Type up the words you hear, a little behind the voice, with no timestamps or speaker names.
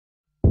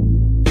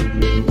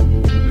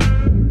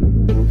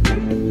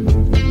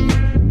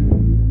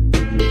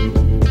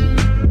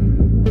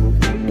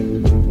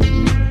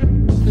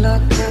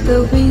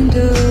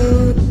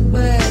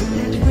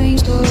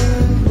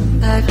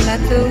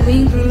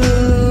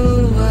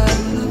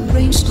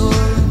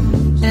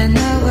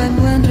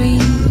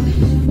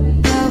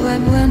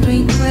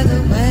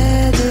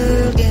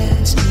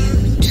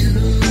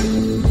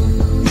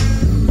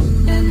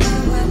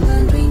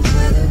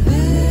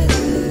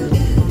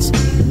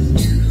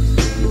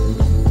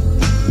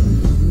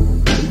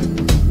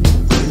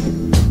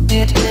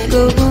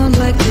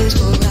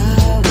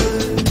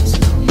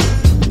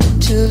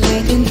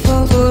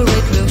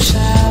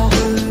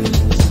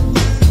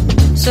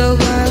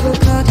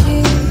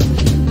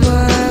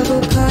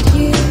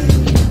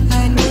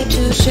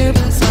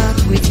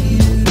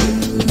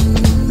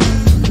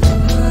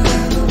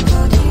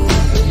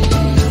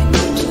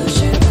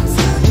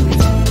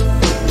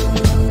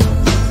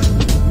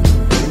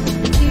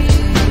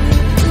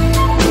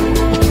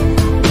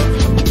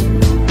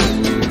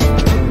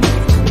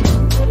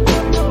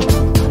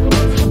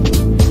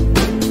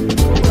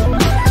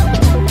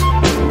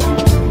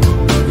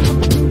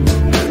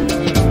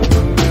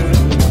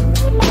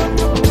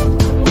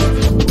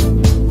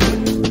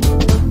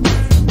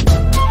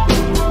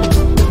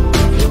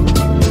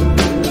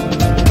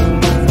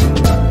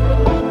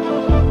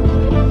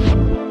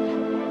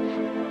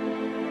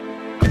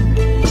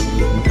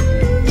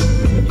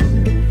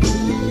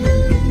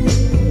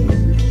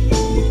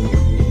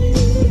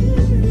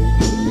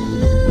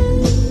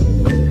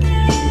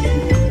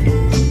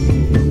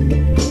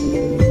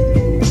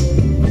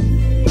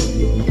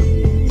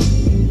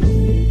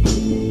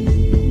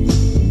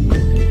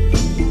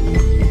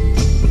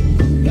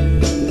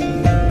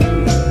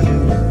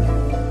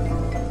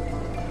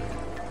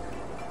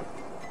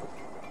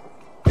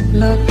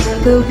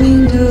the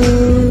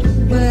window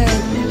where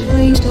the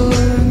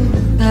brainstorm.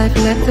 I've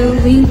let the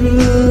wind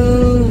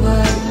blow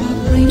while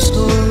I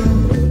brainstorm.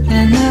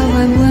 And now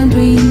I'm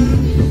wondering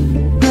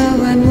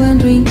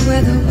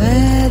where the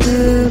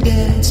weather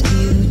gets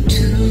you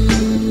too.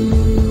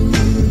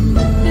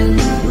 And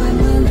now I'm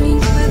wondering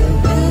where the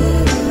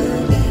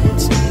weather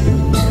gets you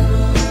too.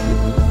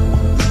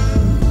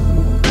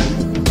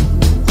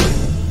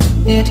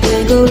 It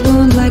can go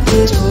on like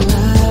this for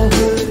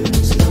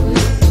hours,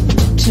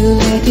 till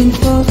making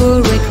fall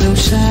for regular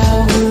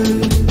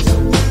showers.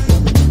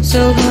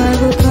 So I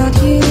will cut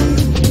you,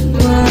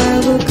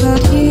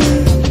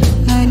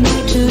 I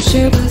need to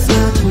share with